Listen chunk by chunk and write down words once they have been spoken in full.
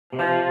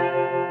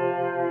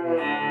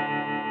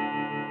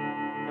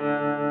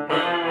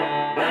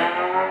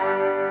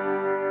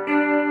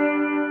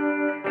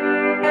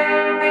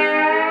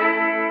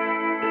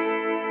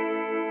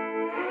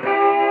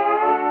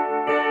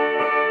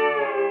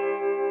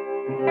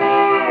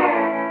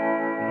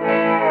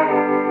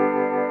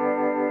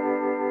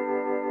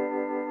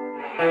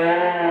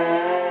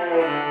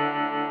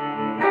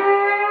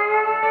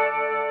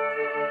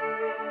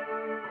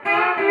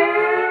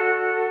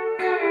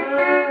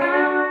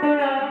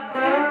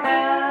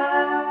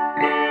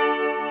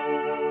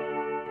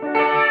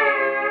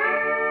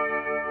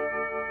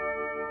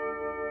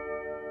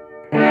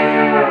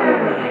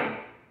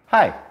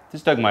Hi,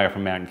 this is Doug Myer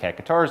from Mountain Cat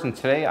Guitars, and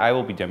today I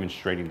will be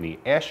demonstrating the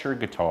Asher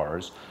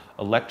Guitars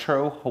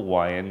Electro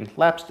Hawaiian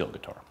Lap Steel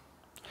guitar.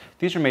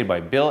 These are made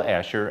by Bill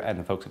Asher and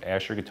the folks at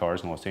Asher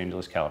Guitars in Los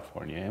Angeles,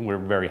 California, and we're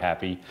very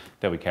happy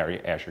that we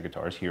carry Asher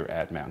Guitars here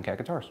at Mountain Cat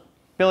Guitars.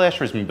 Bill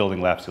Asher has been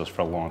building lap steels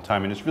for a long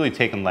time, and it's really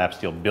taken lap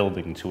steel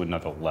building to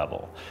another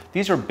level.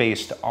 These are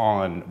based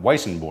on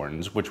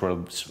Weissenborns, which were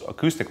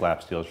acoustic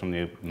lap steels from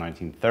the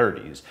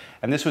 1930s,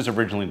 and this was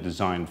originally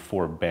designed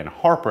for Ben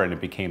Harper, and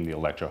it became the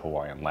Electro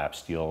Hawaiian Lap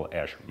Steel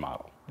Asher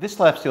model. This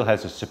lap steel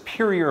has a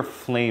superior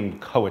flamed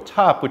koa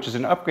top, which is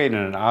an upgrade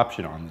and an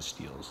option on the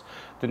steels.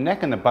 The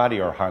neck and the body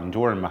are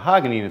Honduran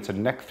mahogany, and it's a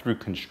neck-through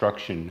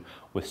construction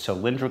with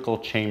cylindrical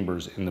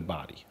chambers in the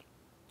body.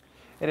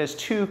 It has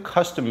two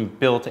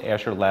custom-built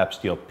Asher lap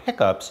steel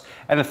pickups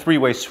and a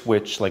three-way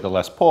switch like a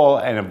Les Paul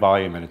and a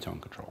volume and a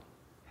tone control.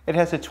 It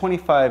has a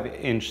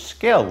 25-inch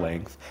scale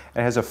length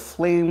and has a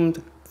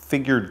flamed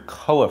figured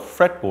koa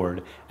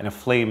fretboard and a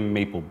flame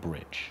maple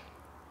bridge.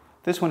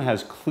 This one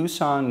has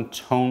Kluson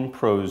Tone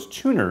Pros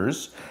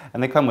tuners,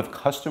 and they come with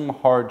custom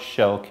hard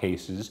shell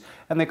cases,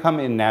 and they come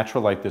in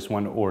natural like this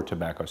one or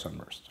tobacco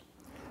sunburst.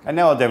 And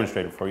now I'll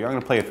demonstrate it for you. I'm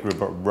going to play it through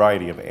a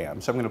variety of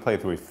amps. I'm going to play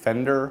it through a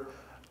Fender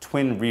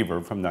Twin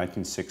Reverb from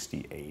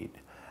 1968,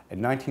 a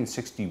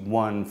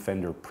 1961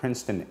 Fender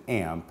Princeton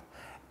amp,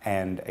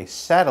 and a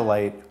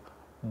Satellite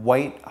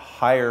white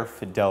higher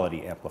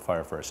fidelity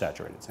amplifier for a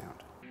saturated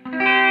sound.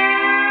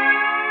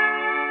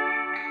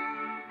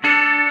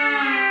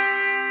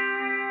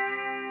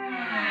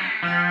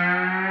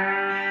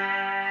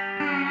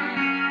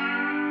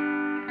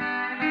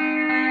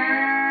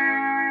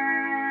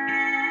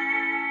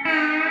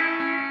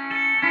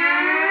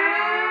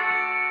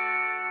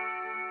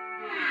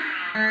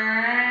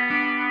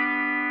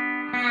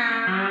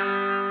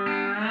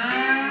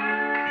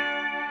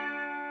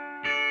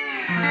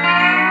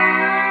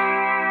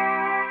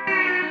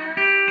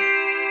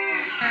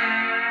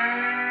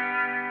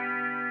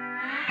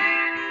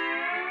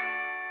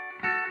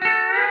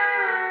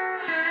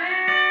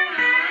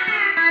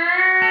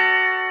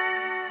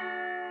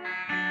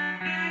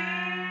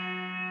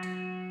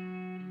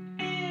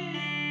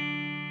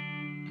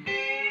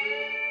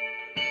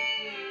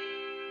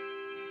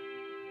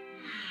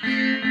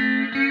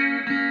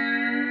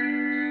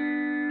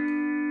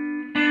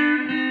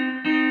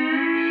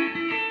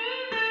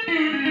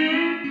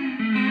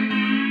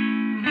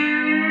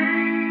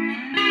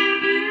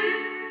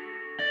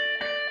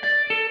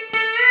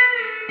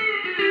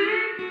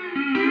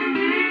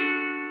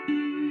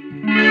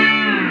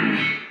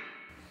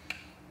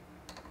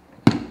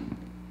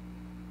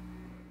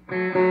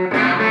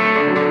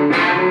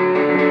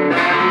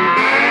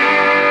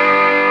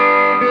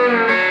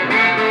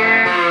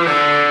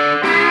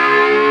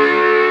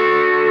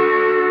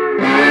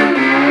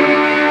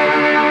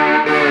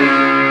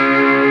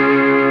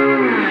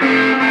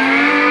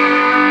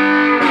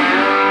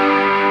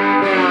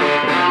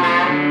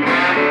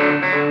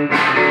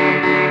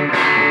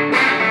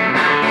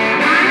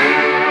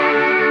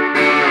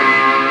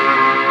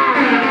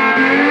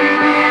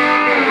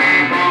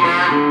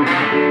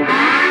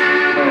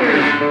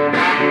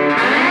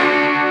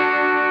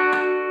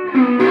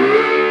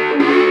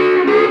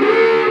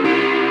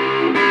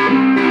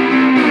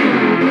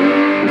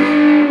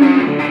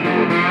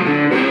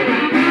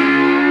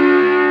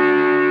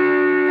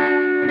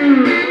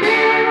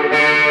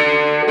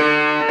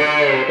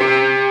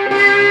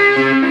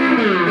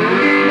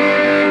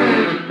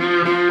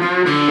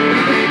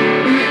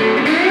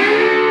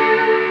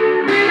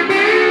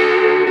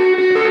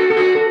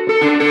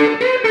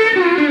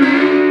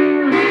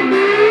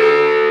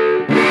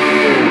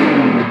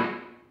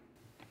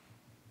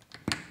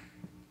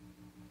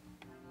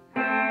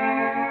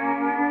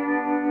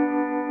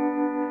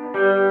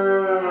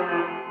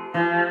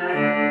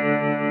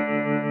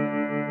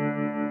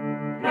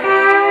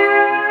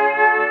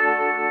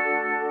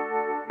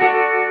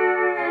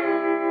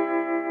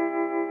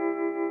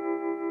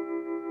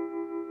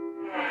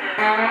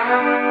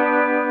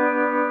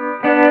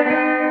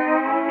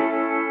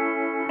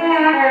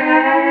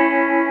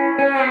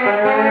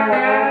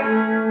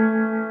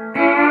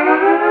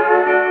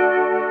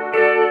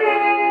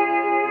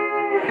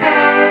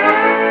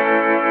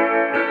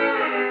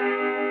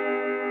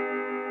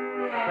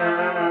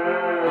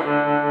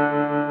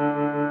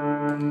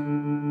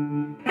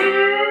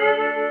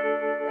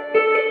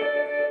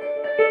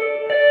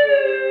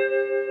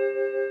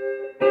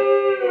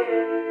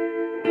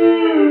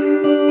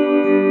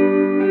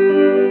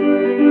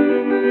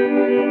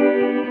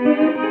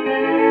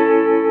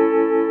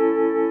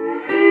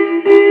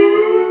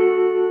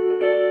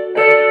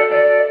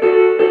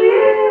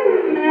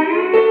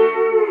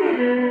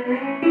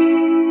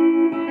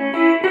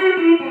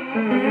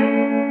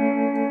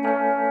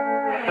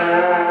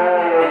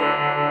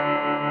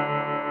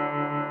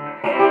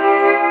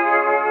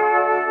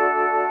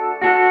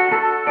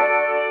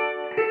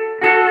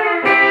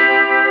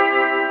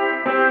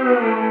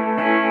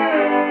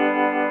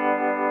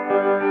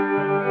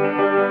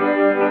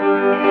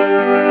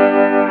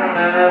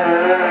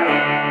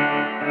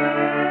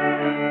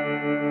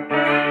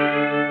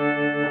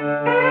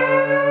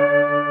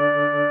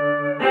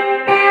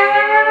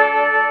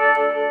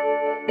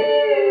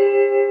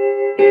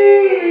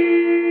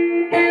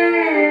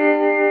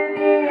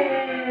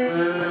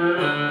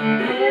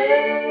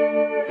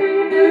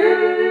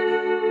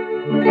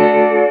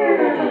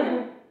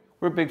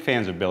 big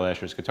fans of Bill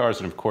Asher's guitars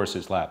and of course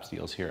his lap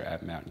steels here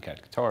at Mountain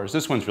Cat Guitars.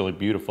 This one's really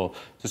beautiful.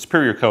 The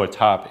Superior Koa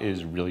top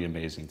is really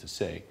amazing to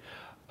see.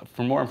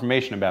 For more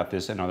information about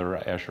this and other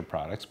Asher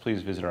products,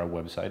 please visit our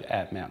website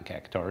at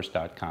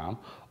mountaincatguitars.com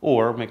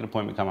or make an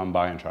appointment, come on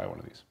by and try one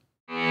of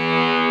these.